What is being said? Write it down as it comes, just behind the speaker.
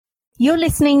You're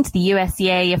listening to the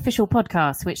USEA official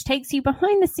podcast, which takes you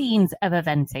behind the scenes of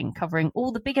eventing, covering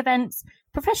all the big events,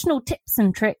 professional tips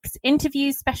and tricks,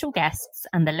 interviews, special guests,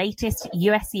 and the latest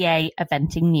USEA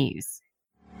eventing news.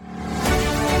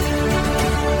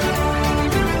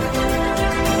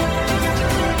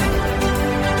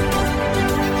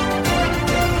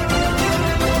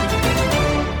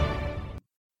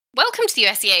 Welcome to the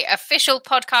USEA official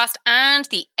podcast and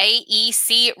the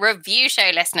AEC review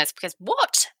show, listeners, because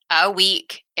what a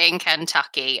week in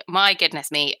Kentucky. My goodness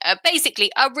me.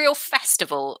 Basically a real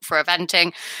festival for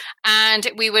eventing. And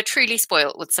we were truly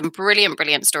spoiled with some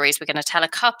brilliant stories. We're going to tell a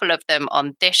couple of them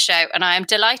on this show. And I am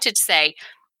delighted to say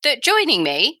that joining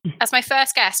me as my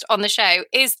first guest on the show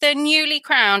is the newly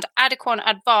crowned Adequan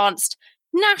Advanced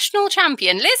National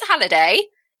Champion, Liz Halliday.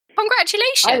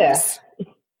 Congratulations. Hi there.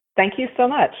 Thank you so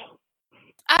much.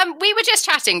 We were just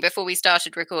chatting before we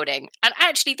started recording, and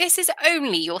actually this is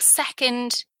only your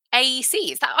second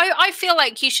AEC. I feel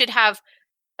like you should have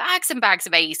bags and bags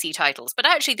of AEC titles, but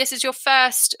actually this is your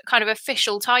first kind of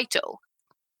official title.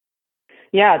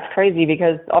 Yeah, it's crazy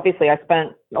because obviously I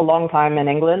spent a long time in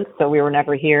England, so we were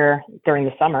never here during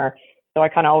the summer. So I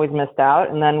kind of always missed out.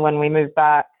 And then when we moved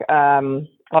back,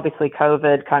 obviously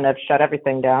COVID kind of shut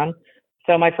everything down.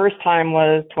 So my first time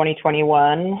was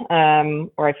 2021,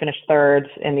 where I finished third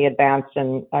in the advanced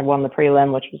and I won the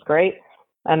prelim, which was great.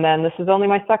 And then this is only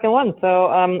my second one. So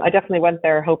I definitely went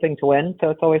there hoping to win.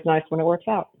 So it's always nice when it works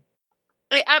out.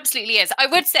 It absolutely is. I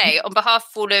would say on behalf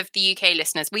of all of the UK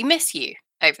listeners, we miss you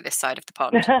over this side of the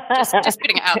pond. Just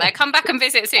putting it out there. Come back and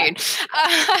visit soon.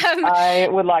 I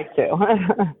would like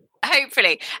to.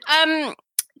 Hopefully.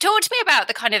 Talk to me about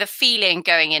the kind of the feeling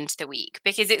going into the week,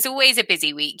 because it's always a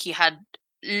busy week. You had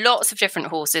lots of different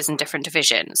horses and different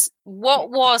divisions. What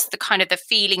was the kind of the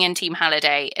feeling in Team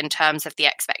Halliday in terms of the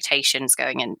expectations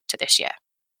going into this year?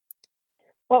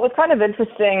 Well, it was kind of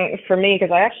interesting for me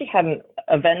because I actually hadn't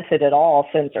evented at all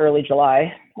since early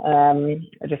July. I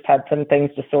just had some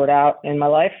things to sort out in my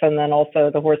life. And then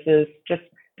also the horses just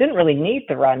didn't really need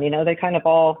to run. You know, they kind of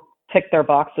all ticked their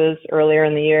boxes earlier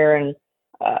in the year. And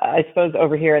I suppose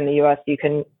over here in the US,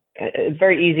 it's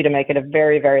very easy to make it a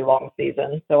very, very long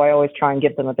season. So I always try and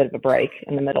give them a bit of a break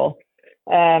in the middle.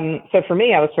 So for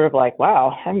me, I was sort of like, wow,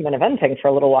 I haven't been eventing for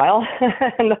a little while.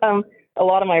 And a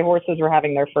lot of my horses were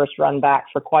having their first run back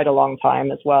for quite a long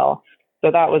time as well. So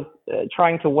that was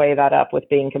trying to weigh that up with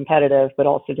being competitive, but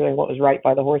also doing what was right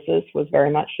by the horses was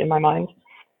very much in my mind.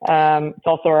 It's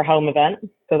also our home event,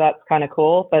 so that's kind of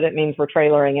cool, but it means we're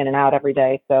trailering in and out every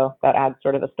day. So that adds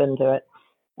sort of a spin to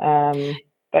it.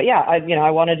 But yeah,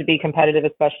 I wanted to be competitive,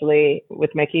 especially with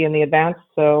Mickey in the advance.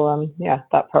 So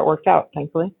that part worked out,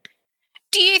 thankfully.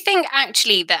 Do you think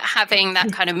actually that having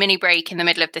that kind of mini break in the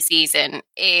middle of the season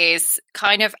is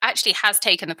kind of actually has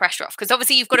taken the pressure off? Because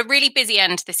obviously you've got a really busy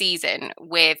end to the season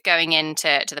with going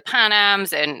into the Pan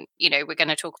Ams, and we're going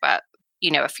to talk about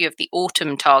a few of the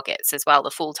autumn targets as well, the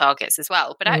fall targets as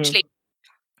well. But actually,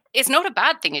 it's not a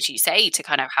bad thing, as you say, to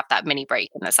kind of have that mini break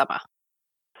in the summer.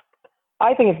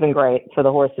 I think it's been great for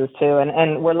the horses too.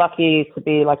 And we're lucky to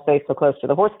be, like, say, so close to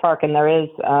the horse park. And there is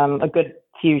a good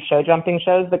few show jumping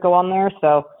shows that go on there.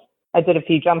 So I did a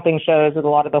few jumping shows with a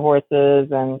lot of the horses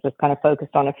and just kind of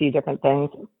focused on a few different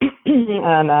things.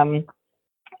 And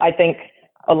I think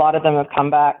a lot of them have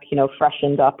come back,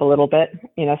 freshened up a little bit,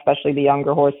 especially the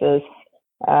younger horses.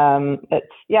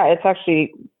 It's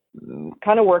actually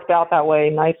kind of worked out that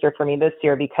way nicer for me this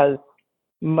year because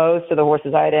most of the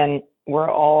horses I had in were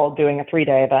all doing a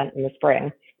 3-day event in the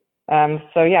spring.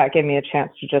 It gave me a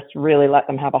chance to just really let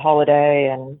them have a holiday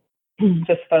and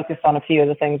just focus on a few of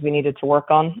the things we needed to work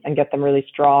on and get them really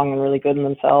strong and really good in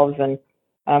themselves. And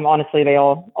honestly, they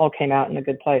all came out in a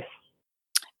good place.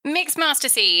 Mixed Master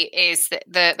C is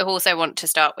the horse I want to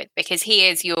start with because he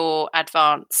is your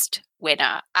advanced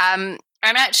winner. And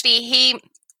actually,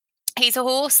 he's a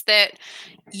horse that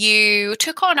you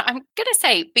took on, I'm going to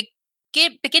say,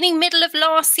 beginning, middle of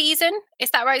last season. Is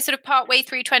that right? Sort of part way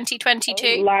through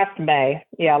 2022? Last May.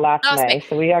 Yeah, last May.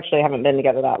 So we actually haven't been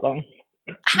together that long.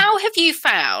 How have you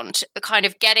found kind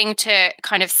of getting to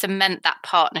kind of cement that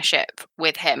partnership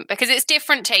with him? Because it's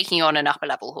different taking on an upper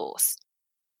level horse.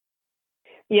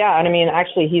 Yeah, and I mean,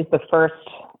 actually, he's the first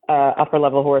upper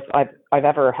level horse I've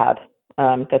ever had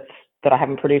that I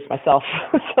haven't produced myself.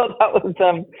 So that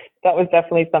was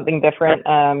definitely something different.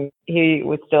 He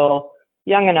was still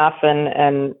young enough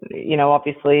and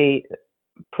obviously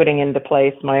putting into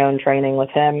place my own training with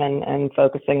him and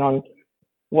focusing on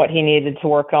what he needed to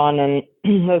work on and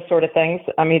those sort of things.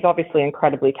 He's obviously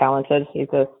incredibly talented. He's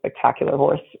a spectacular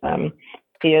horse.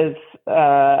 He is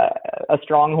a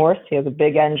strong horse. He has a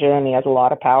big engine. He has a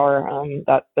lot of power.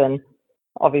 That's been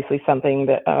obviously something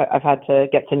that I've had to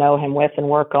get to know him with and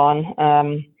work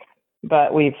on.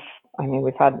 But we've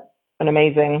had an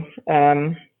amazing,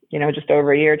 just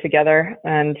over a year together,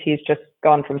 and he's just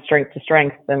gone from strength to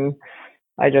strength. And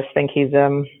I just think he's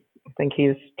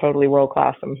totally world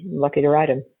class. I'm lucky to ride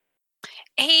him.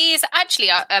 He's actually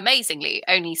amazingly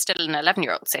only still an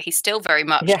 11-year-old, so he's still very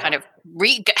much kind of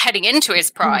heading into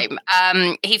his prime.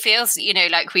 He feels,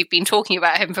 like we've been talking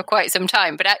about him for quite some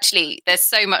time, but actually there's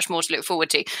so much more to look forward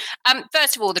to.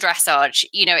 First of all, the dressage,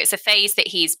 it's a phase that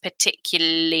he's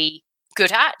particularly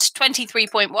good at.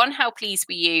 23.1. How pleased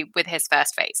were you with his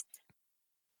first phase?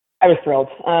 I was thrilled.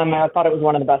 I thought it was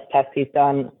one of the best tests he's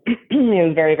done. He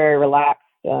was very, very relaxed,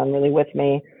 really with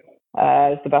me.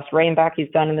 It's the best rein back he's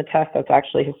done in the test. That's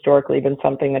actually historically been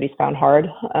something that he's found hard,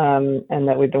 and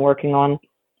that we've been working on.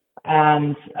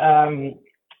 And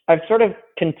I've sort of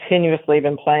continuously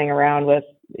been playing around with,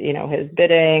 his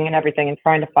bidding and everything, and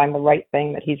trying to find the right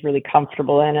thing that he's really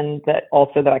comfortable in, and that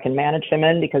also that I can manage him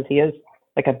in, because he is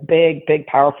like a big, big,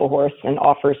 powerful horse and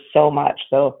offers so much.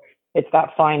 So it's that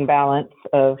fine balance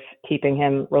of keeping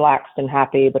him relaxed and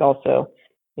happy, but also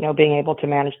being able to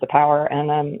manage the power.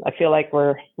 And I feel like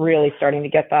we're really starting to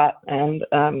get that. And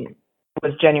it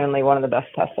was genuinely one of the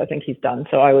best tests I think he's done.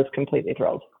 So I was completely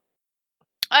thrilled.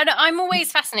 I'm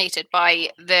always fascinated by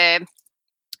the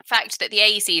fact that the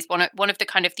AEC is one of the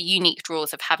kind of the unique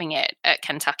draws of having it at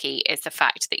Kentucky is the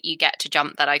fact that you get to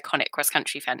jump that iconic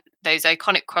cross-country fence, those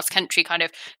iconic cross-country kind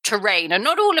of terrain, and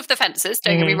not all of the fences,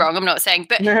 don't get me wrong, I'm not saying,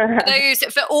 but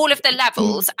for all of the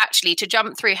levels, actually to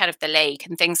jump through head of the lake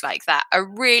and things like that are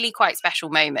really quite special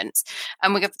moments.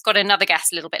 And we've got another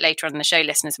guest a little bit later on in the show,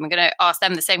 listeners, and we're going to ask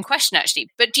them the same question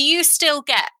actually. But do you still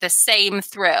get the same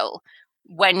thrill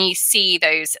when you see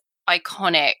those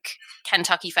iconic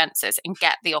Kentucky fences and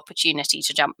get the opportunity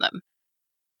to jump them?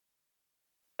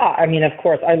 I mean, of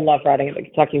course, I love riding at the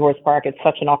Kentucky Horse Park. It's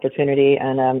such an opportunity,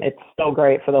 and it's so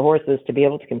great for the horses to be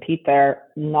able to compete there,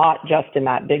 not just in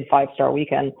that big 5-star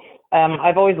weekend.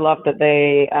 I've always loved that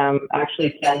they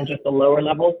actually send just the lower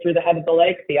levels through the head of the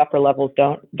lake. The upper levels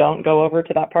don't go over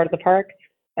to that part of the park,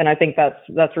 and I think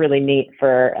that's really neat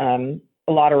for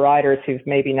a lot of riders who've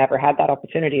maybe never had that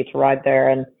opportunity to ride there.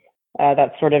 And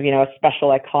that's sort of, a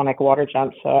special iconic water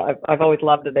jump. So I've always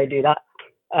loved that they do that.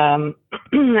 And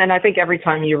I think every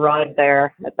time you ride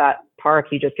there at that park,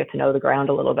 you just get to know the ground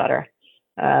a little better.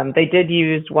 They did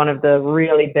use one of the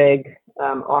really big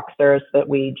oxers that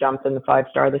we jumped in the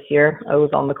 5-star this year. I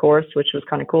was on the course, which was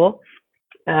kind of cool.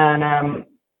 And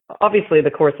obviously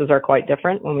the courses are quite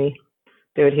different when we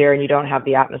do it here, and you don't have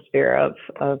the atmosphere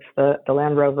of the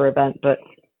Land Rover event, but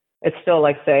it's still,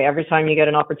 like say, every time you get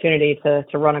an opportunity to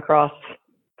run across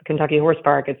the Kentucky Horse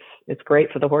Park, it's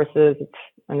great for the horses,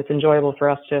 and it's enjoyable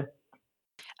for us too.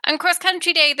 And cross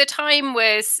country day, the time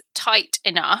was tight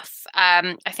enough.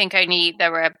 I think only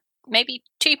there were maybe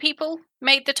 2 people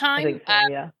made the time. I think so,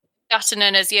 yeah. Dutton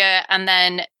and Azure, and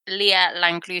then Leah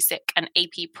Langlusic and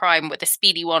AP Prime were the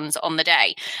speedy ones on the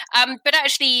day. But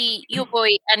actually, your boy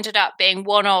ended up being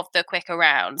one of the quicker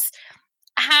rounds.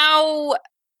 How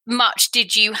much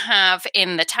did you have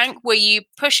in the tank? Were you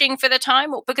pushing for the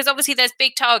time? Because obviously there's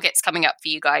big targets coming up for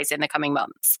you guys in the coming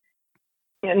months.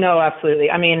 Yeah, no,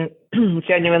 absolutely. I mean,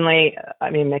 genuinely,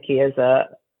 Mickey he's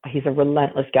a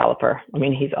relentless galloper. I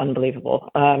mean, he's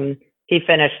unbelievable. He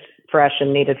finished fresh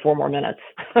and needed 4 more minutes.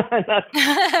 He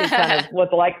kind of was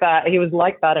like that. He was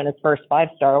like that in his first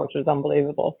 5-star, which was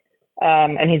unbelievable.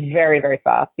 And he's very, very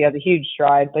fast. He has a huge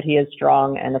stride, but he is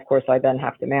strong. And of course, I then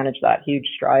have to manage that huge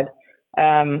stride.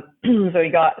 So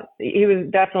he was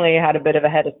definitely had a bit of a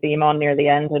head of steam on near the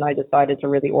end, and I decided to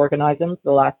really organize him for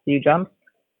the last few jumps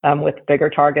with bigger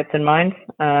targets in mind.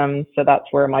 So that's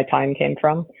where my time came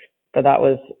from. So that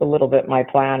was a little bit my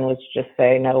plan, was just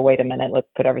say, no, wait a minute, let's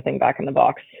put everything back in the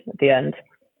box at the end.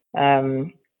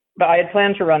 But I had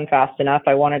planned to run fast enough.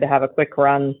 I wanted to have a quick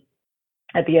run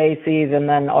at the AECs, and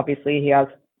then obviously he has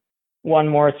one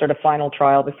more sort of final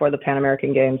trial before the Pan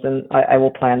American Games, and I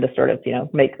will plan to sort of,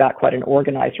 make that quite an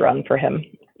organized run for him.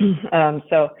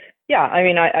 So yeah, I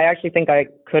mean, I actually think I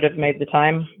could have made the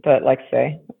time, but like I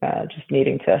say, just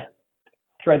needing to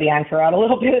throw the anchor out a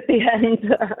little bit at the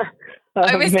end.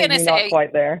 I was going to say, not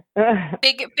quite there.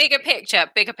 bigger picture.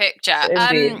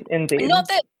 Indeed. Not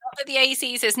that the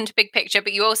AECs isn't a big picture,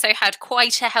 but you also had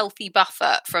quite a healthy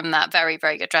buffer from that very,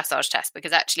 very good dressage test,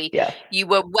 because actually you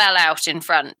were well out in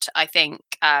front. I think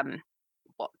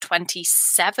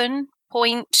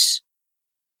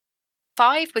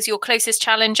 27.5 was your closest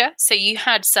challenger, so you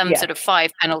had some sort of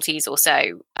 5 penalties or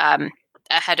so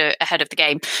ahead of the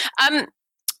game.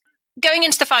 going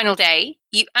into the final day,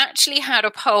 you actually had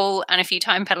a pole and a few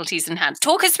time penalties in hand.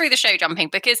 Talk us through the show jumping,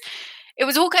 because it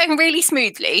was all going really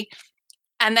smoothly.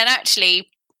 And then actually,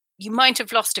 you might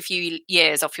have lost a few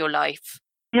years off your life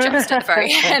just at the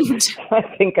very end. I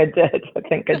think I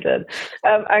did.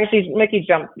 Actually, Mickey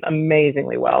jumped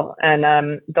amazingly well. And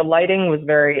the lighting was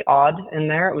very odd in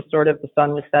there. It was sort of, the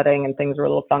sun was setting and things were a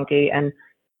little funky. And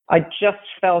I just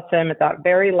felt him at that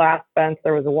very last fence.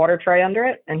 There was a water tray under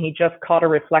it, and he just caught a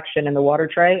reflection in the water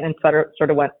tray and sort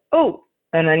of went, oh,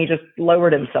 and then he just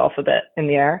lowered himself a bit in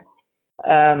the air.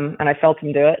 And I felt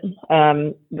him do it.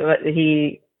 But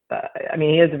he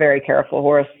is a very careful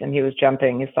horse, and he was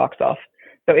jumping his socks off.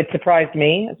 So it surprised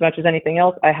me as much as anything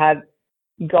else. I had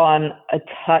gone a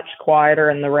touch quieter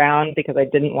in the round because I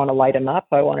didn't want to light him up.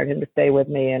 I wanted him to stay with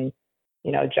me and,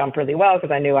 jump really well,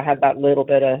 because I knew I had that little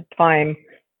bit of time.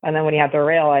 And then when he had the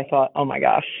rail, I thought, oh my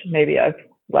gosh, maybe I've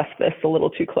left this a little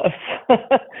too close.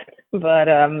 But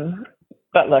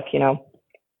look,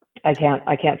 I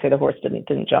can't say the horse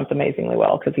didn't jump amazingly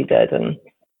well, because he did. And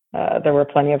there were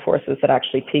plenty of horses that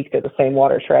actually peaked at the same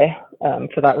water tray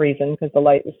for that reason, because the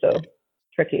light was so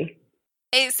tricky.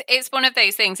 It's one of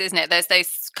those things, isn't it? There's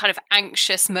those kind of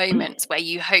anxious moments where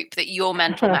you hope that your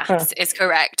mental maths is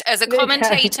correct. As a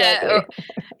commentator, or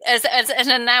as an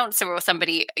announcer or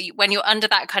somebody, when you're under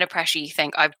that kind of pressure, you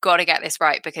think, I've got to get this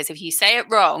right, because if you say it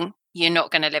wrong, you're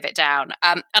not going to live it down.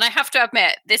 And I have to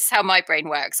admit, this is how my brain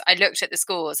works. I looked at the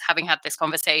scores having had this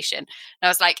conversation, and I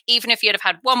was like, even if you'd have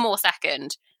had one more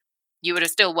second, you would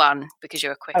have still won, because you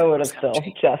were quicker. I would have still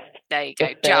just. There you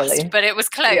go, just. But it was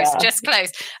close, just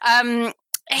close.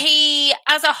 He,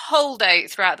 as a whole, though,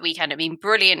 throughout the weekend,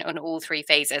 brilliant on all three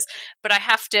phases. But I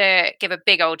have to give a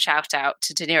big old shout out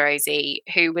to Danilo Z,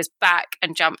 who was back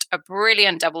and jumped a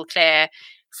brilliant double clear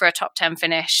for a top 10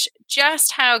 finish.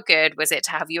 Just how good was it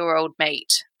to have your old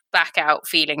mate back out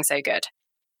feeling so good?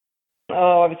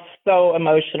 Oh, I was so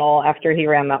emotional after he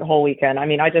ran that whole weekend.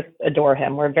 I just adore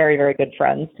him. We're very, very good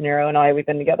friends. Nero and I, we've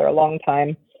been together a long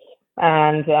time.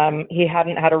 And he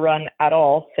hadn't had a run at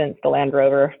all since the Land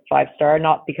Rover 5-star,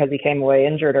 not because he came away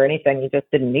injured or anything. He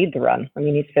just didn't need the run.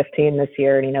 He's 15 this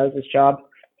year and he knows his job.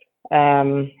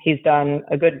 He's done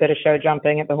a good bit of show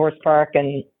jumping at the horse park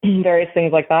and various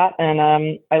things like that.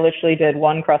 And I literally did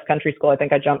one cross-country school. I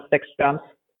think I jumped 6 jumps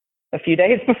a few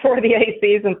days before the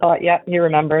ACs and thought, yeah, he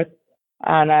remembers.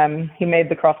 And he made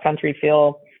the cross-country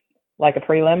feel like a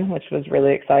prelim, which was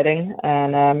really exciting.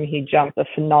 And he jumped a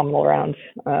phenomenal round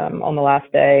on the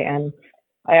last day. And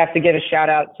I have to give a shout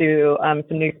out to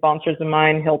some new sponsors of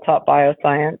mine, Hilltop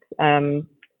Bioscience.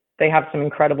 They have some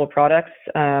incredible products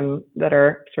that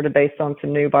are sort of based on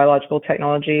some new biological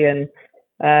technology. And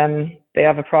they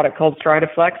have a product called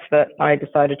Stridaflex that I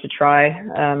decided to try.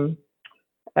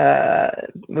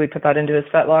 We put that into his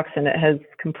fetlocks and it has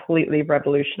completely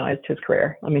revolutionized his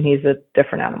career. He's a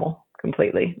different animal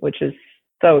completely, which is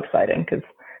so exciting because,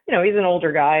 he's an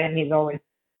older guy and he's always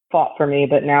fought for me,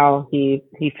 but now he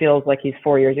feels like he's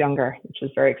 4 years younger, which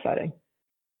is very exciting.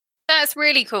 That's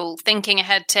really cool, thinking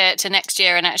ahead to next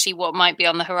year and actually what might be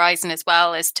on the horizon as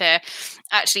well, as to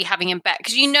actually having him back,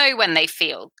 because when they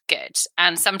feel good,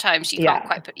 and sometimes you can't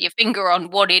quite put your finger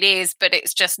on what it is, but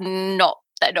it's just they're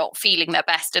not feeling their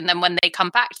best, and then when they come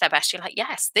back to their best, you're like,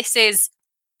 yes, this is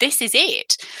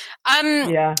it.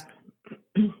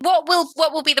 What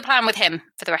will be the plan with him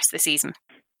for the rest of the season?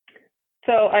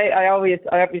 So I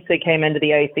obviously came into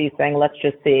the AC saying, let's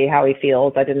just see how he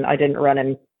feels. I didn't run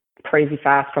him crazy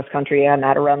fast cross country. I hadn't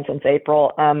had a run since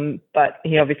April. But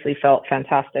he obviously felt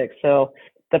fantastic. So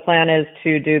the plan is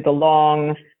to do the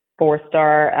long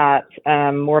 4-star at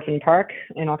Morven Park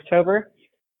in October.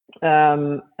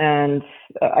 And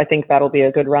I think that'll be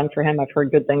a good run for him. I've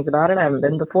heard good things about it. I haven't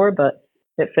been before, but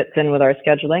it fits in with our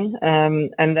scheduling.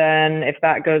 And then if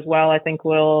that goes well, I think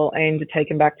we'll aim to take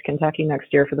him back to Kentucky next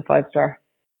year for the 5-star.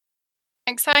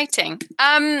 Exciting.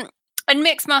 And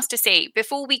Mixed Master C,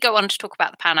 before we go on to talk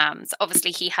about the Pan Ams,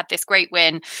 obviously he had this great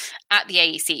win at the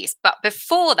AECs. But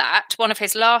before that, one of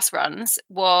his last runs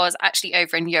was actually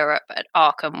over in Europe at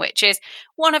Aachen, which is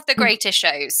one of the greatest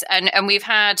shows. And we've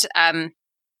had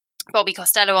Bobby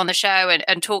Costello on the show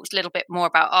and talked a little bit more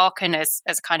about Aachen as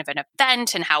kind of an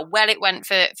event and how well it went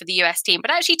for the US team.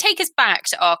 But actually take us back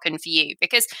to Aachen for you,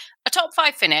 because a top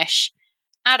 5 finish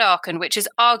at Aachen, which is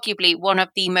arguably one of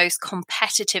the most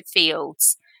competitive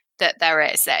fields that there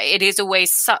is. It is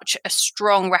always such a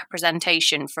strong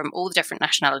representation from all the different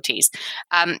nationalities.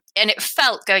 And it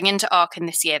felt going into Aachen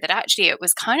this year that actually it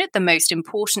was kind of the most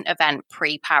important event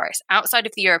pre-Paris outside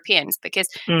of the Europeans, because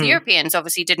the Europeans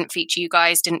obviously didn't feature you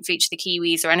guys, didn't feature the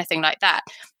Kiwis or anything like that.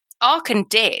 Aachen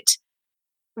did.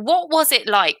 What was it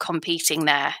like competing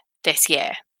there this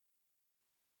year?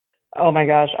 Oh my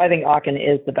gosh, I think Aachen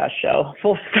is the best show.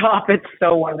 Full stop. It's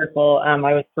so wonderful. I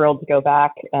was thrilled to go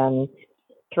back and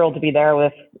thrilled to be there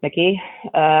with Mickey.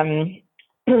 I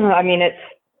mean,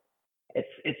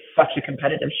 it's such a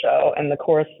competitive show, and the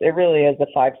course, it really is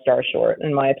a 5-star short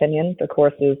in my opinion. The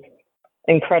course is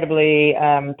incredibly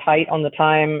tight on the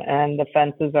time, and the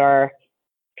fences are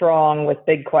strong with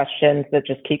big questions that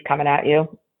just keep coming at you.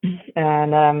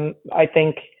 And I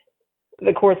think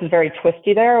the course is very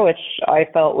twisty there, which I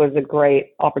felt was a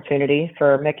great opportunity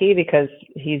for Mickey because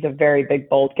he's a very big,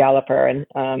 bold galloper,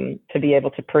 and to be able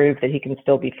to prove that he can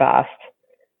still be fast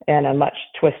and a much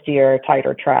twistier,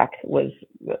 tighter track was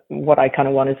what I kind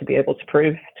of wanted to be able to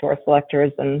prove to our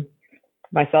selectors and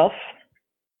myself.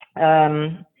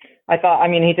 I thought, I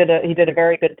mean, he did a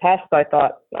very good test. I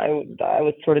thought I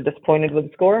was sort of disappointed with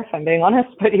the score, if I'm being honest,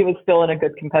 but he was still in a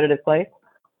good competitive place.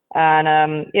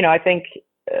 And, you know, I think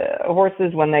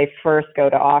horses, when they first go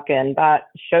to Aachen, that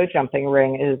show jumping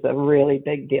ring is a really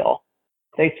big deal.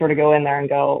 They sort of go in there and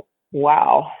go,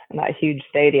 wow, in that huge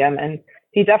stadium. And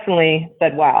he definitely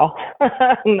said, wow,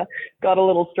 got a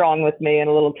little strong with me and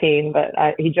a little keen, but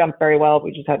he jumped very well.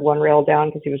 We just had one rail down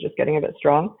because he was just getting a bit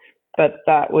strong. But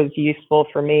that was useful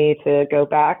for me to go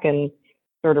back and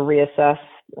sort of reassess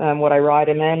what I ride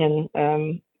him in.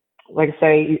 And like I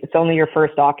say, it's only your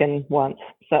first Aachen once.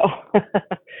 So,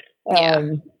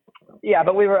 yeah,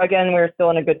 but we were still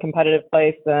in a good competitive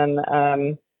place. And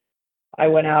I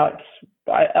went out,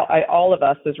 all of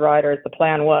us as riders, the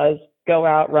plan was go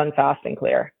out, run fast and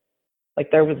clear.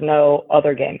 Like there was no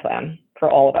other game plan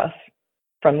for all of us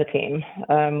from the team.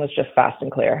 Was just fast and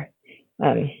clear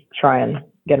and try and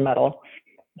get a medal.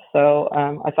 So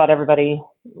I thought everybody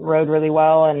rode really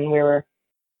well, and we were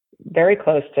very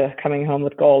close to coming home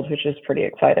with gold, which is pretty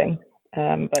exciting.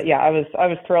 But yeah, I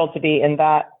was thrilled to be in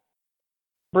that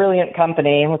brilliant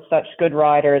company with such good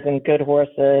riders and good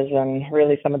horses and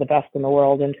really some of the best in the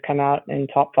world, and to come out in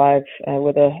top 5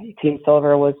 with a team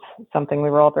silver was something we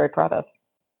were all very proud of.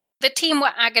 The team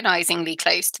were agonizingly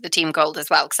close to the team gold as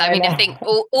well. Because I think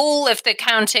all of the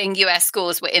counting US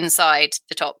scores were inside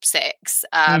the top 6.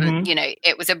 You know,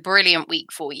 it was a brilliant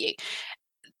week for you.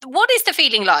 What is the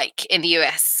feeling like in the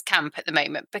US camp at the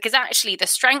moment? Because actually the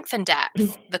strength and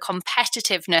depth, the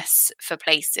competitiveness for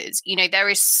places, you know, there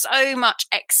is so much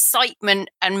excitement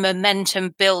and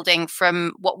momentum building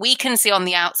from what we can see on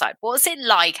the outside. What's it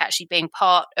like actually being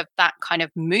part of that kind of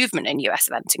movement in US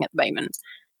eventing at the moment?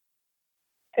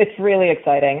 It's really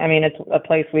exciting. I mean, it's a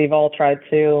place we've all tried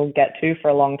to get to for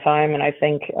a long time. And I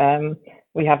think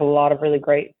we have a lot of really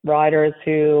great riders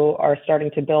who are starting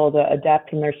to build a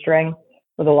depth in their string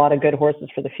with a lot of good horses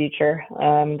for the future.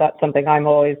 That's something I'm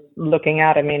always looking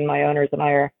at. I mean, my owners and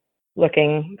I are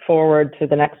looking forward to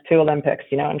the next 2 Olympics,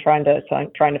 you know, and trying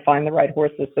to find the right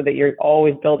horses so that you're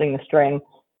always building the string.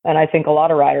 And I think a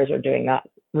lot of riders are doing that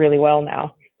really well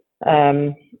now.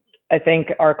 I think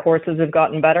our courses have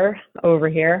gotten better over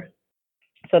here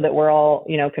so that we're all,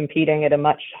 you know, competing at a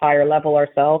much higher level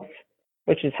ourselves,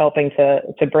 which is helping to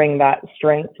bring that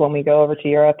strength when we go over to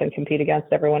Europe and compete against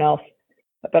everyone else.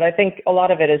 But I think a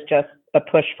lot of it is just a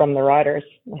push from the riders.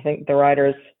 I think the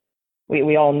riders,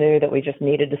 we all knew that we just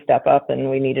needed to step up and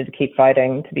we needed to keep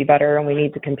fighting to be better, and we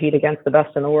need to compete against the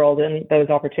best in the world. And those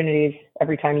opportunities,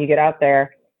 every time you get out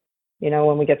there, you know,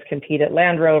 when we get to compete at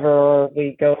Land Rover, or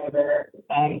we go over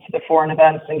to the foreign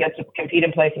events and get to compete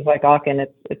in places like Aachen,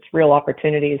 it's real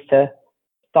opportunities to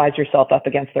size yourself up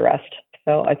against the rest.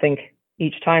 So I think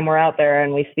each time we're out there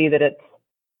and we see that it's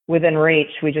within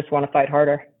reach, we just want to fight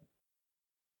harder.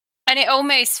 And it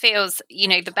almost feels, you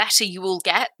know, the better you all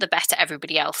get, the better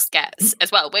everybody else gets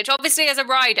as well, which obviously as a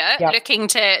rider looking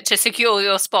to secure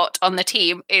your spot on the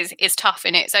team is tough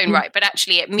in its own right. But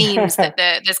actually it means that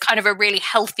there's kind of a really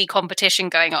healthy competition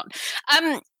going on.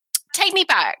 Take me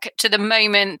back to the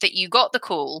moment that you got the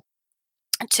call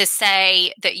to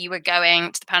say that you were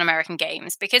going to the Pan American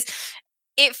Games, because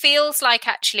it feels like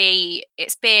actually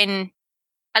it's been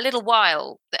a little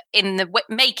while in the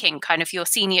making kind of your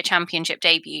senior championship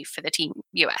debut for the Team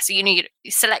US. So, you know, you're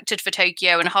selected for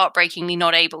Tokyo and heartbreakingly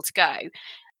not able to go.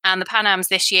 And the Pan Ams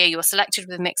this year, you're selected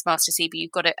with Mixed Master C, but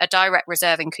you've got a direct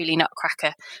reserve in Cooley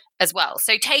Nutcracker as well.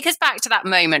 So take us back to that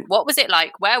moment. What was it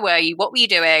like? Where were you? What were you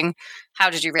doing? How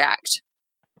did you react?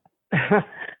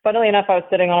 Funnily enough, I was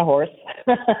sitting on a horse.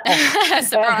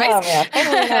 Surprise.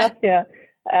 Funnily enough,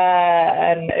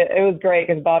 and it was great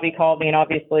because Bobby called me, and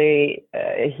obviously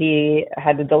he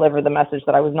had to deliver the message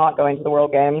that I was not going to the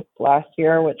World Games last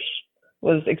year, which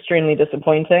was extremely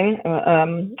disappointing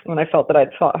when I felt that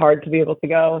I'd fought hard to be able to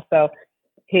go. So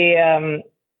he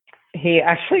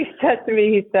actually said to me,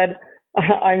 he said,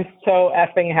 I'm so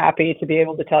effing happy to be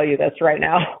able to tell you this right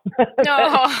now.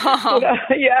 Oh.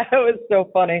 Yeah, it was so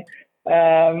funny.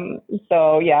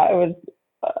 So yeah, it was.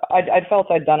 I felt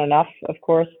I'd done enough, of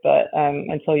course, but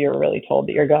until you're really told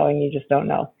that you're going, you just don't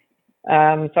know.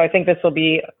 So I think this will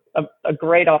be a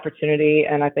great opportunity,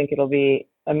 and I think it'll be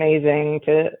amazing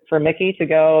for Mickey to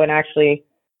go and actually,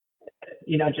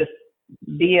 just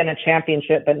be in a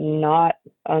championship, but not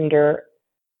under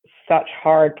such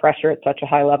hard pressure at such a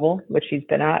high level, which he's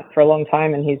been at for a long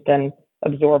time, and he's been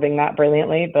absorbing that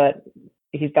brilliantly, but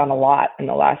he's done a lot in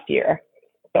the last year.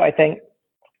 So I think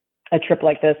a trip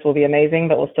like this will be amazing,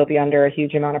 but we'll still be under a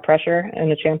huge amount of pressure in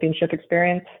a championship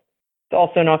experience. It's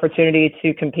also an opportunity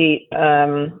to compete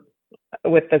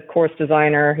with the course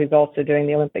designer who's also doing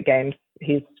the Olympic Games.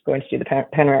 He's going to do the Pan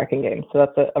American Games. So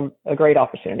that's a great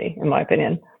opportunity, in my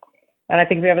opinion. And I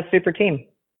think we have a super team.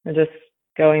 We're just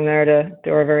going there to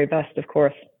do our very best, of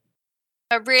course.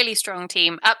 A really strong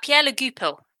team. Pierre Le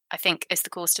Goupil, I think, is the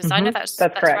course designer. Mm-hmm.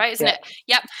 That's correct, right, isn't it?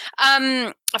 Yep.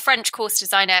 A French course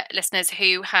designer, listeners,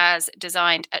 who has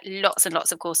designed lots and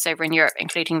lots of courses over in Europe,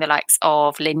 including the likes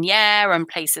of Lignières and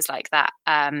places like that.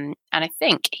 And I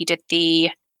think he did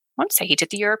the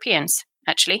Europeans,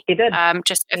 actually. He did.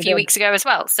 Just a few weeks ago as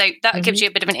well. So that gives you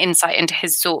a bit of an insight into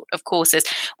his sort of courses.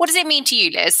 What does it mean to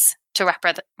you, Liz, to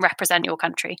represent your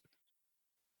country?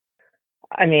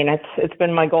 I mean, it's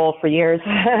been my goal for years.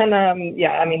 And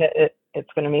it's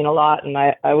going to mean a lot. And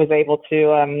I was able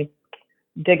to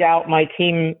dig out my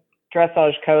team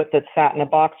dressage coat that sat in a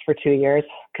box for 2 years,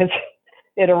 because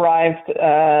it arrived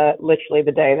literally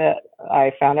the day that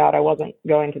I found out I wasn't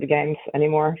going to the games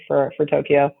anymore for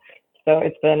Tokyo. So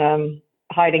it's been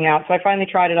hiding out. So I finally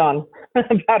tried it on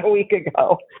about a week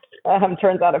ago.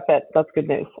 Turns out it fits. That's good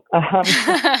news.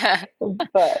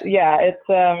 But yeah,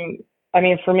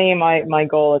 it's for me, my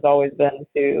goal has always been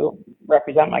to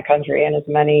represent my country in as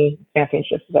many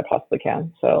championships as I possibly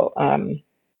can. So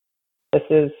this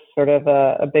is sort of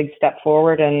a big step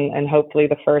forward, and hopefully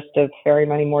the first of very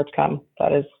many more to come.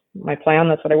 That is my plan.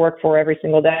 That's what I work for every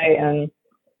single day, and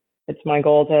it's my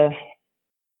goal to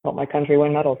help my country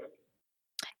win medals.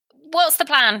 What's the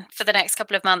plan for the next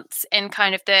couple of months in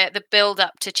kind of the build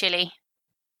up to Chile?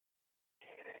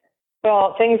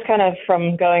 Well, things kind of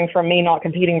going from me not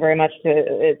competing very much to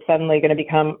it's suddenly going to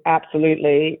become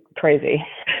absolutely crazy.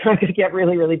 I'm going to get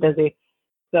really, really busy.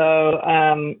 So,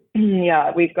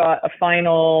 we've got a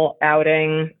final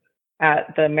outing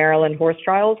at the Maryland Horse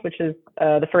Trials, which is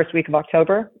the first week of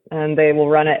October, and they will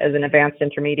run it as an advanced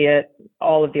intermediate.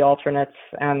 All of the alternates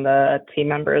and the team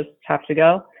members have to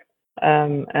go.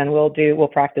 And we'll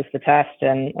practice the test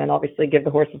and obviously give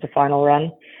the horses a final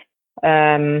run.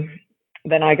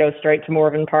 Then I go straight to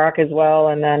Morven Park as well.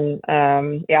 And then,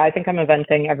 I think I'm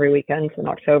eventing every weekend in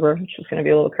October, which is going to be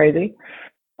a little crazy.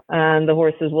 And the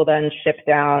horses will then ship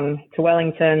down to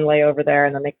Wellington, lay over there,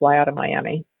 and then they fly out of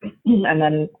Miami. And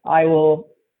then I will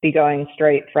be going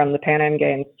straight from the Pan Am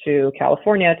Games to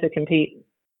California to compete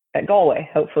at Galway,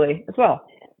 hopefully, as well.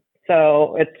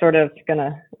 So it's sort of going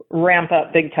to ramp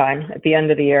up big time at the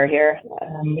end of the year here,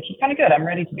 which is kind of good. I'm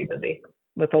ready to be busy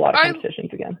with a lot of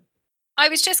competitions again. I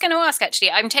was just going to ask,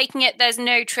 actually, I'm taking it there's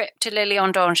no trip to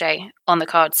Lilian d'Angers on the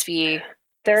cards for you.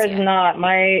 There is not.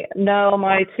 My 2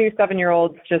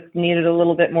 7-year-olds just needed a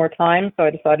little bit more time, so I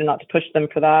decided not to push them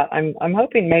for that. I'm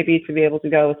hoping maybe to be able to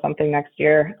go with something next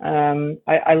year.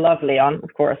 I love Lyon,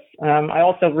 of course. I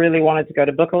also really wanted to go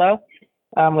to Buccolo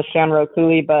with Shamrock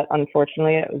Cooley, but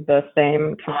unfortunately it was the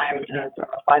same time as our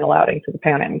final outing to the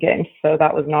Pan Am Games, so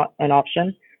that was not an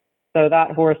option. So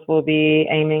that horse will be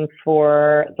aiming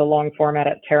for the long format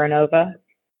at Terra Nova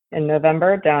in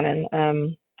November down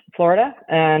in Florida,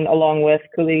 and along with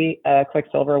Cooley,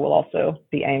 Quicksilver will also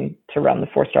be aimed to run the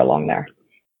 4-star long there.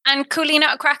 And Cooley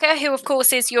Nutcracker, who of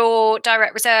course is your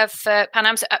direct reserve for Pan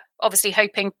Am, so obviously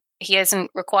hoping he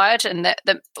isn't required and that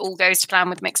all goes to plan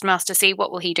with Mixed Master C,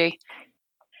 what will he do?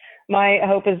 My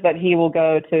hope is that he will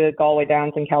go to Galway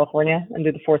Downs in California and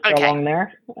do the 4-star long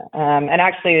there. And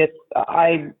actually,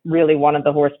 I really wanted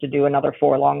the horse to do another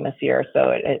 4 long this year,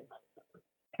 so it's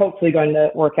hopefully going to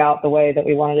work out the way that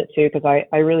we wanted it to, because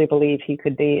I really believe he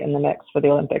could be in the mix for the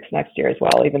Olympics next year as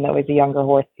well. Even though he's a younger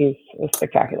horse, he's a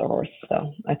spectacular horse.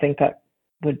 So I think that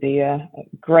would be a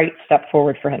great step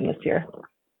forward for him this year.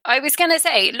 I was going to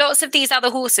say, lots of these other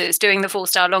horses doing the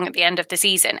 4-star long at the end of the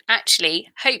season actually,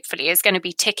 hopefully, is going to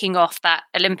be ticking off that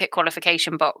Olympic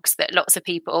qualification box that lots of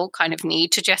people kind of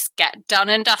need to just get done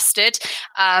and dusted,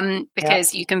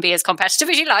 because you can be as competitive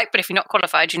as you like, but if you're not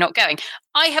qualified, you're not going.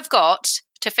 I have got,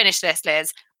 to finish this,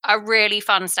 Liz, a really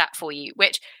fun stat for you,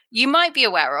 which you might be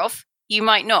aware of, you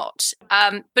might not.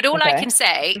 But all I can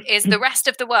say is the rest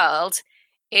of the world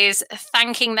is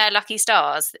thanking their lucky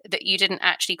stars that you didn't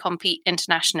actually compete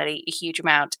internationally a huge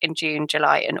amount in June,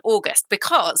 July, and August,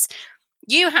 because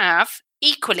you have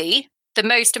equally the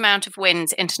most amount of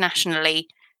wins internationally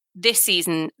this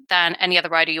season than any other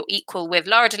rider. You're equal with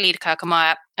Lara Delida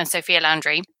Kirkemeyer and Sophia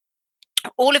Landry.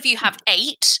 All of you have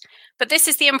 8, but this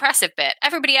is the impressive bit.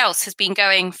 Everybody else has been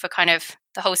going for kind of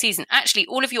the whole season. Actually,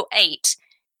 all of your 8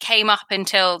 came up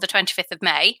until the 25th of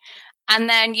May, and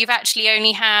then you've actually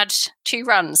only had 2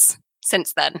 runs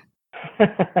since then.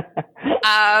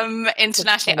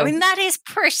 Internationally. I mean, that is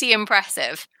pretty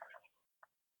impressive.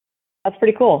 That's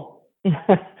pretty cool.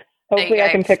 Hopefully I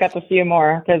can pick up a few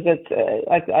more, because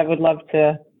I would love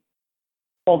to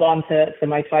hold on to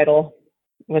my title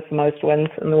with the most wins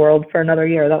in the world for another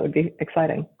year. That would be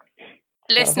exciting.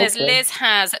 Listeners, Liz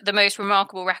has the most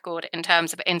remarkable record in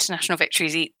terms of international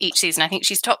victories each season. I think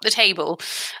she's topped the table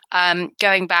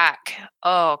going back,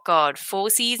 4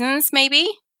 seasons maybe.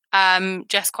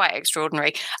 Just quite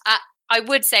extraordinary. I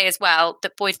would say as well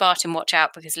that Boyd Barton, watch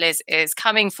out, because Liz is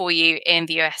coming for you in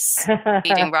the US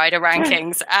leading rider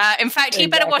rankings. In fact, he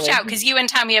better watch out, because you and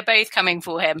Tammy are both coming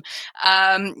for him.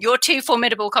 You're 2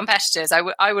 formidable competitors.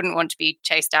 I wouldn't want to be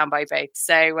chased down by both.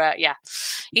 So,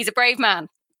 he's a brave man.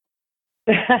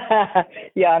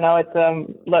 Yeah, no, it's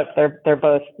look, they're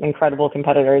both incredible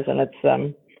competitors, and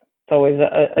it's always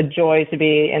a joy to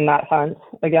be in that hunt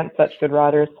against such good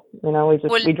riders. You know,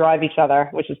 we drive each other,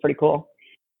 which is pretty cool.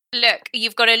 Look,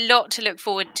 you've got a lot to look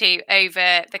forward to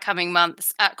over the coming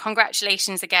months.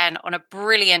 Congratulations again on a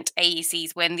brilliant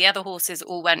AEC's win. The other horses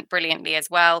all went brilliantly as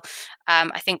well.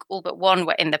 I think all but one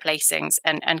were in the placings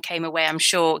and came away, I'm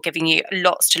sure, giving you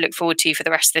lots to look forward to for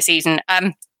the rest of the season.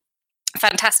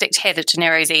 Fantastic to hear that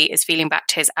Gennaro Z is feeling back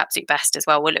to his absolute best as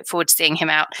well. We'll look forward to seeing him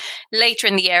out later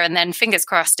in the year, and then fingers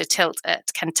crossed a tilt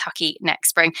at Kentucky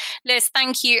next spring. Liz,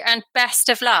 thank you, and best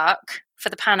of luck for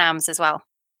the Pan Ams as well.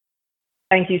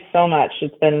 Thank you so much.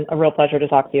 It's been a real pleasure to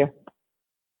talk to you.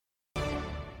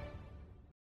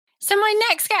 So my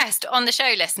next guest on the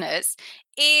show, listeners,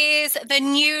 is the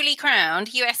newly crowned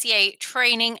USEA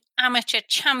Training Amateur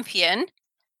Champion,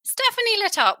 Stephanie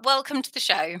Letarte. Welcome to the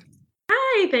show.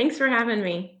 Hi, thanks for having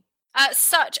me.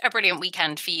 Such a brilliant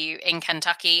weekend for you in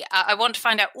Kentucky. I want to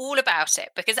find out all about it,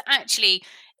 because actually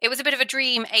it was a bit of a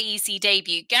dream AEC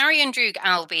debut. Gary and Droog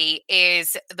Albee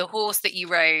is the horse that you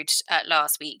rode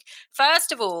last week.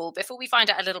 First of all, before we find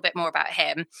out a little bit more about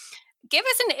him, give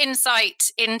us an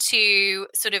insight into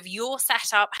sort of your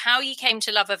setup, how you came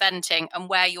to love eventing, and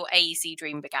where your AEC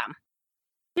dream began.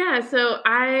 Yeah, so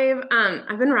I've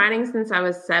been riding since I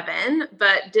was 7,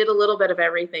 but did a little bit of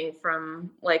everything from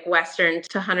like Western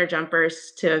to hunter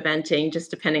jumpers to eventing,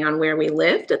 just depending on where we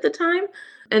lived at the time.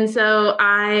 And so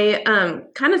I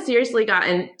kind of seriously got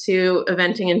into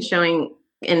eventing and showing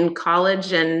in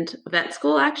college and vet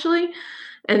school, actually.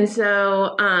 And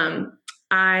so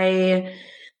I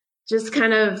just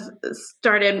kind of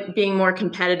started being more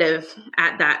competitive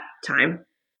at that time.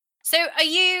 So are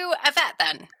you a vet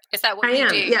then? Is that what you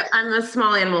do? Yeah, I'm a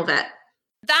small animal vet.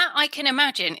 That, I can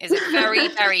imagine, is a very,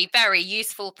 very, very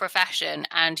useful profession.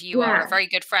 And you are a very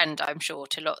good friend, I'm sure,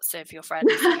 to lots of your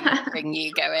friends who bring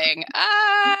you going,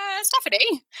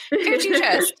 Stephanie, who do you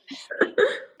trust?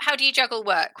 How do you juggle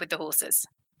work with the horses?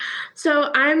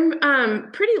 So I'm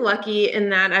pretty lucky in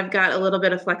that I've got a little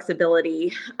bit of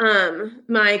flexibility.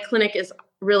 My clinic is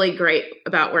really great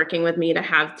about working with me to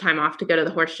have time off to go to the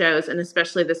horse shows, and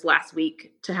especially this last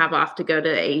week to have off to go to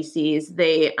AECs.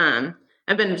 They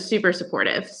have been super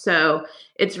supportive. So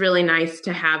it's really nice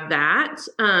to have that,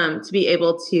 to be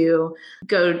able to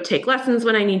go take lessons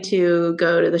when I need to,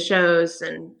 go to the shows,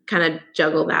 and kind of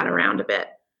juggle that around a bit.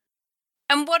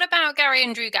 And what about Gary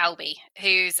and Droog Albee,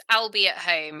 who's Albee at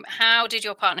home? How did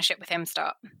your partnership with him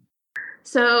start?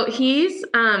 So he's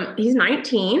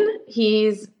 19.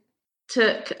 He's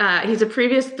a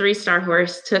previous 3-star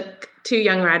horse, took 2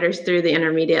 young riders through the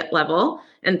intermediate level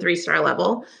and 3-star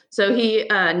level. So he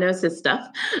knows his stuff.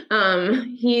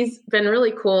 He's been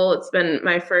really cool. It's been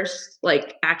my first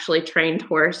actually trained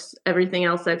horse. Everything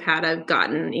else I've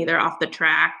gotten either off the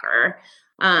track or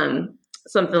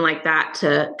something like that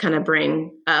to kind of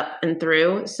bring up and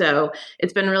through. So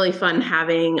it's been really fun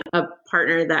having a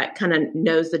partner that kind of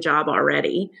knows the job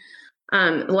already.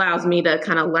 Allows me to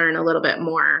kind of learn a little bit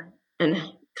more and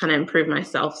kind of improve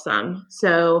myself some.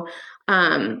 So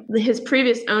his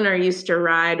previous owner used to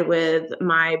ride with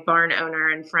my barn owner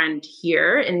and friend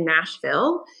here in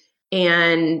Nashville.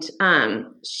 And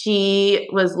she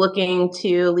was looking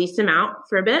to lease him out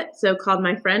for a bit. So called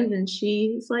my friend, and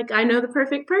she's like, I know the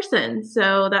perfect person.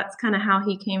 So that's kind of how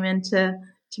he came into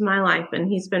to my life, and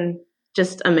he's been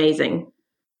just amazing.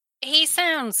 He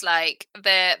sounds like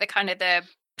the kind of the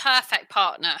perfect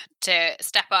partner to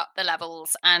step up the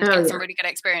levels and get some really good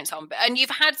experience on. And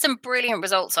you've had some brilliant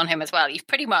results on him as well. You've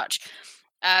pretty much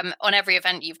on every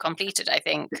event you've completed, I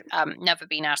think, never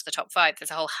been out of the top 5.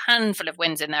 There's a whole handful of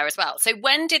wins in there as well. So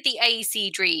when did the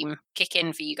AEC dream kick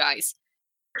in for you guys?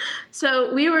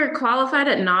 So we were qualified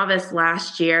at novice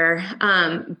last year,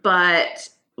 but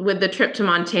with the trip to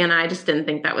Montana, I just didn't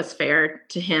think that was fair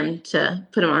to him to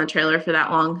put him on a trailer for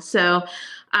that long. So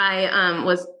I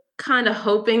was kind of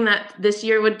hoping that this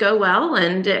year would go well,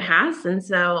 and it has. And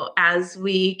so as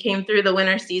we came through the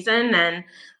winter season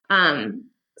and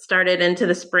started into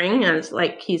the spring, and it's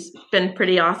like he's been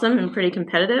pretty awesome and pretty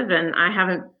competitive, and I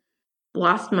haven't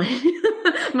lost my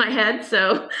my head,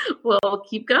 so we'll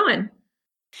keep going.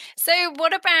 So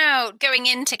what about going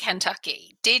into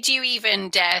Kentucky? Did you even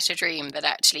dare to dream that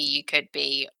actually you could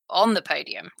be on the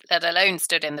podium, let alone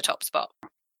stood in the top spot?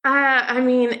 I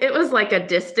mean, it was like a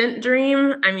distant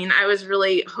dream. I mean, I was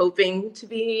really hoping to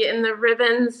be in the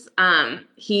ribbons.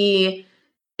 He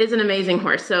is an amazing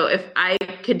horse. So if I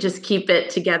could just keep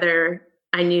it together,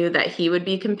 I knew that he would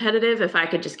be competitive if I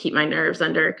could just keep my nerves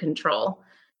under control.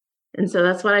 And so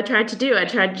that's what I tried to do. I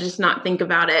tried to just not think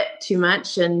about it too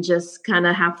much and just kind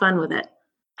of have fun with it.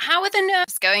 How are the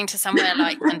nerves going to somewhere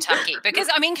like Kentucky? Because,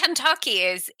 I mean, Kentucky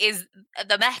is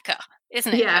the Mecca,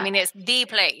 isn't it? Yeah. I mean, it's the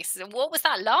place. What was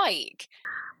that like?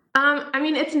 I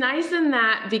mean, it's nice in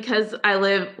that because I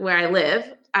live where I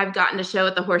live, I've gotten to show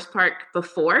at the horse park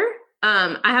before.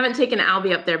 I haven't taken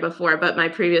Albie up there before, but my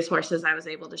previous horses I was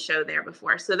able to show there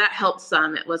before. So that helped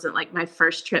some. It wasn't like my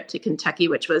first trip to Kentucky,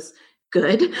 which was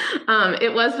good.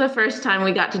 It was the first time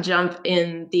we got to jump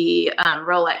in the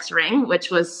Rolex ring,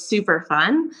 which was super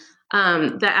fun.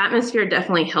 The atmosphere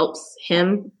definitely helps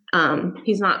him.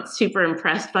 He's not super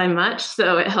impressed by much,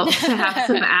 so it helps to have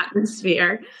some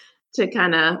atmosphere to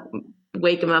kind of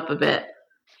wake him up a bit.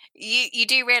 You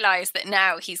do realize that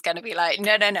now he's going to be like,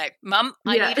 no, Mum,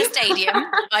 I need a stadium.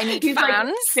 I need he's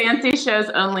fans. Like, fancy shows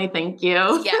only, thank you.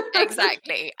 Yeah,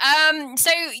 exactly.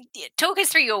 So talk us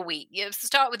through your week. You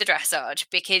start with the dressage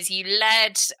because you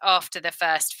led after the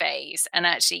first phase and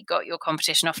actually got your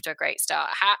competition off to a great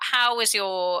start. How was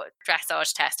your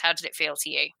dressage test? How did it feel to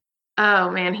you?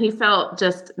 Oh man, he felt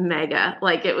just mega.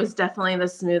 Like it was definitely the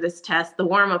smoothest test. The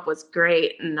warm-up was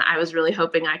great, and I was really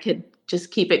hoping I could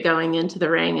just keep it going into the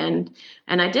ring, and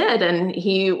I did, and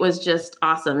he was just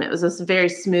awesome. It was a very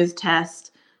smooth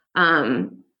test,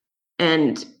 and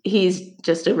he's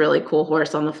just a really cool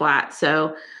horse on the flat.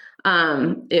 So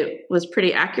it was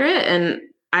pretty accurate, and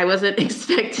I wasn't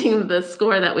expecting the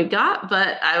score that we got,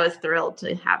 but I was thrilled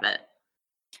to have it.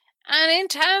 And in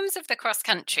terms of the cross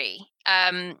country,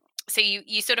 so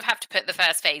you sort of have to put the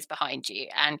first phase behind you.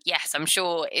 And yes, I'm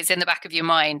sure it's in the back of your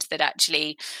mind that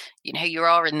actually, you know, you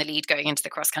are in the lead going into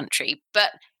the cross country. But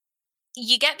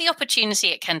you get the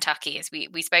opportunity at Kentucky, as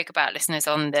we spoke about, listeners,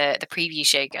 on the preview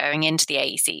show going into the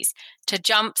AECs, to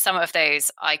jump some of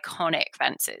those iconic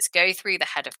fences, go through the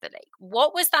head of the lake.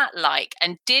 What was that like?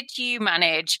 And did you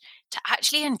manage to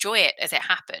actually enjoy it as it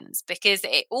happens? Because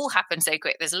it all happened so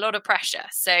quick. There's a lot of pressure.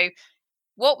 So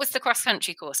what was the cross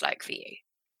country course like for you?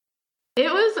 It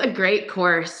was a great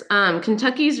course.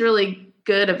 Kentucky's really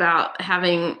good about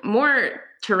having more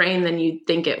terrain than you'd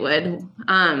think it would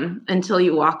until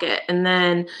you walk it. And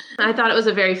then I thought it was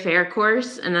a very fair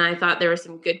course, and I thought there were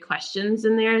some good questions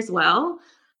in there as well.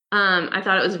 I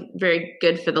thought it was very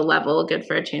good for the level, good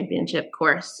for a championship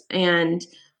course. And,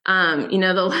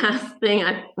 the last thing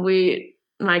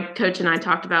my coach and I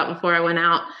talked about before I went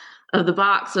out of the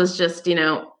box was just,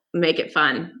 make it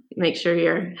fun. Make sure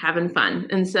you're having fun.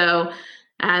 And so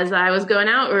as I was going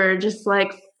out, we were just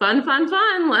like, fun.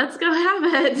 Let's go have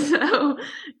it. So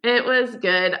it was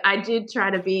good. I did try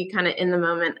to be kind of in the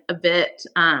moment a bit.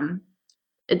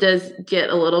 It does get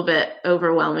a little bit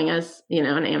overwhelming as,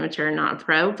 an amateur, not a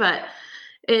pro, but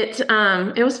it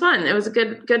was fun. It was a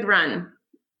good run.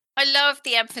 I love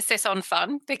the emphasis on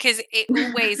fun because it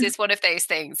always is one of those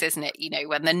things, isn't it?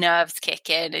 When the nerves kick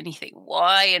in and you think,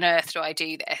 why on earth do I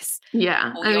do this?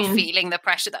 Yeah. Or you're feeling the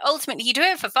pressure that ultimately you do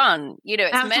it for fun.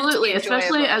 It's absolutely, meant to be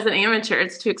especially as an amateur,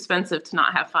 it's too expensive to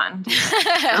not have fun.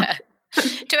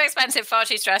 Too expensive, far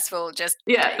too stressful.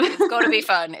 It's got to be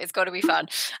fun. It's got to be fun.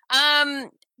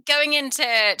 Going into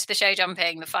the show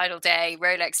jumping, the final day,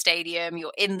 Rolex Stadium,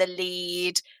 you're in the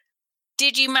lead.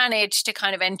 Did you manage to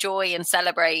kind of enjoy and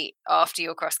celebrate after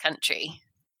your cross country?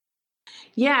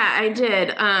 Yeah, I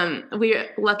did. We were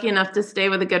lucky enough to stay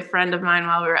with a good friend of mine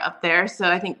while we were up there. So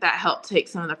I think that helped take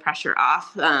some of the pressure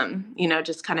off,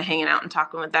 just kind of hanging out and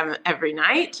talking with them every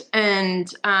night.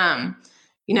 And,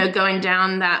 going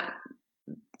down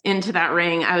into that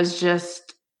ring, I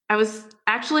was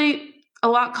actually a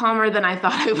lot calmer than I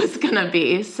thought I was going to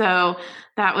be. So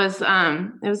that was,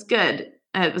 it was good.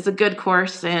 It was a good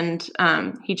course, and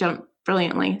he jumped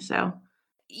brilliantly. So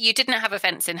you didn't have a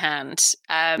fence in hand.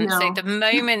 No. So the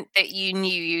moment that you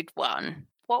knew you'd won,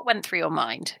 what went through your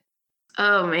mind?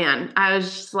 Oh man, I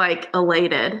was just like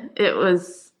elated.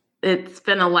 It's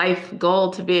been a life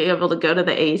goal to be able to go to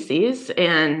the ACs,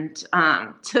 and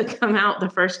to come out the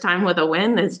first time with a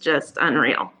win is just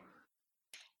unreal.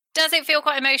 Does it feel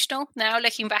quite emotional now,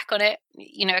 looking back on it,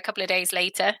 a couple of days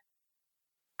later?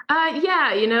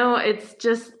 Yeah, it's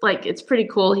just like, it's pretty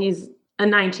cool. He's a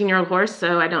 19-year-old horse,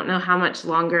 so I don't know how much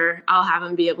longer I'll have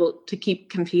him be able to keep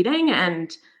competing, and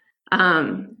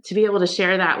to be able to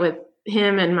share that with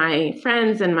him and my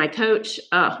friends and my coach.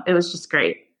 It was just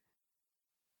great.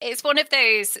 It's one of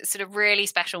those sort of really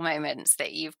special moments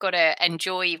that you've got to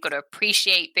enjoy, you've got to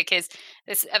appreciate, because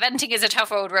this eventing is a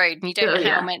tough old road, and you don't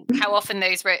know how often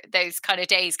those kind of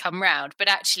days come round. But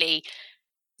actually,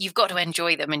 you've got to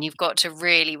enjoy them, and you've got to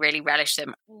really, really relish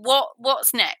them.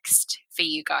 What's next for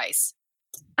you guys?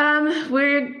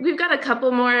 We've got a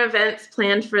couple more events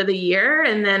planned for the year,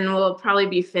 and then we'll probably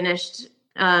be finished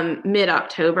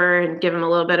mid-October and give him a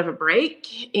little bit of a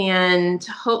break, and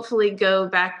hopefully go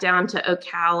back down to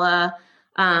Ocala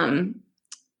a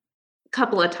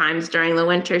couple of times during the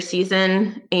winter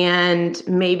season, and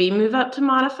maybe move up to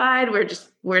modified.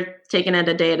 We're taking it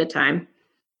a day at a time.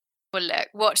 Well, look,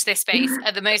 watch this space.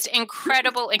 The most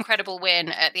incredible win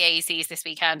at the AECs this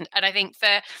weekend. And I think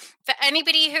for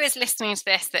anybody who is listening to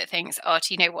this that thinks,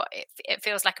 do you know what, it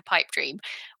feels like a pipe dream,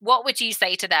 what would you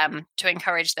say to them to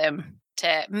encourage them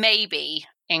to maybe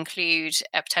include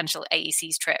a potential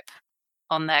AECs trip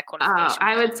on their qualification?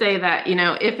 I would say that,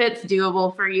 if it's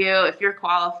doable for you, if you're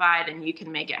qualified and you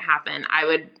can make it happen, I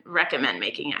would recommend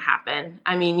making it happen.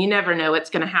 I mean, you never know what's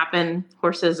going to happen.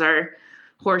 Horses are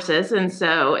horses. And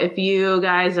so if you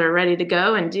guys are ready to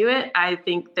go and do it, I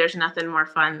think there's nothing more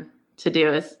fun to do,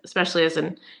 especially as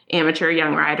an amateur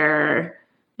young rider or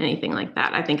anything like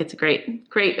that. I think it's a great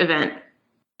event.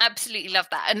 Absolutely love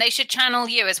that. And they should channel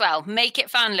you as well. Make it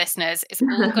fun, listeners. It's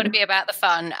all got to be about the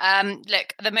fun.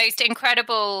 Look, the most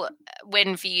incredible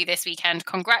win for you this weekend.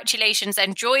 Congratulations.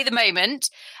 Enjoy the moment.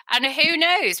 And who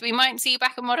knows, we might see you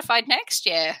back at Modified next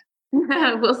year.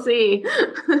 We'll see.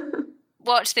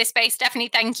 Watch this space. Stephanie,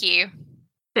 thank you.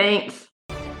 Thanks.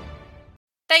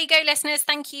 There you go, listeners.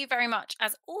 Thank you very much,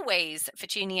 as always, for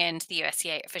tuning in to the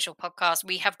USEA Official Podcast.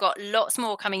 We have got lots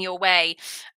more coming your way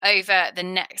over the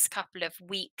next couple of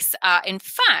weeks. In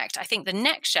fact, I think the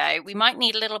next show, we might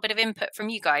need a little bit of input from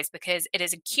you guys, because it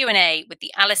is a Q&A with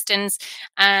the Allistons,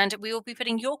 and we will be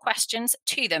putting your questions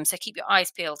to them. So keep your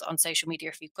eyes peeled on social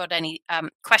media. If you've got any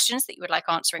questions that you would like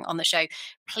answering on the show,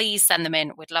 please send them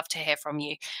in. We'd love to hear from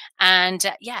you. And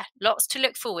lots to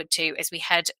look forward to as we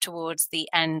head towards the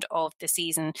end of the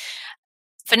season.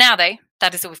 For now, though,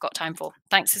 that is all we've got time for.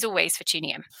 Thanks as always for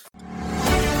tuning in.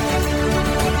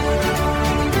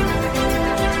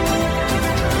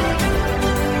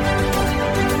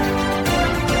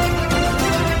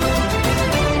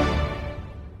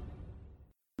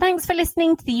 Thanks for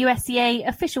listening to the USEA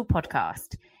Official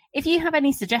Podcast. If you have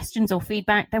any suggestions or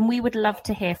feedback, then we would love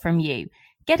to hear from you.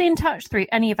 Get in touch through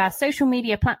any of our social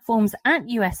media platforms at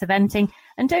US Eventing,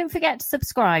 and don't forget to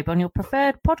subscribe on your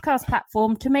preferred podcast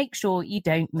platform to make sure you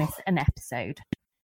don't miss an episode.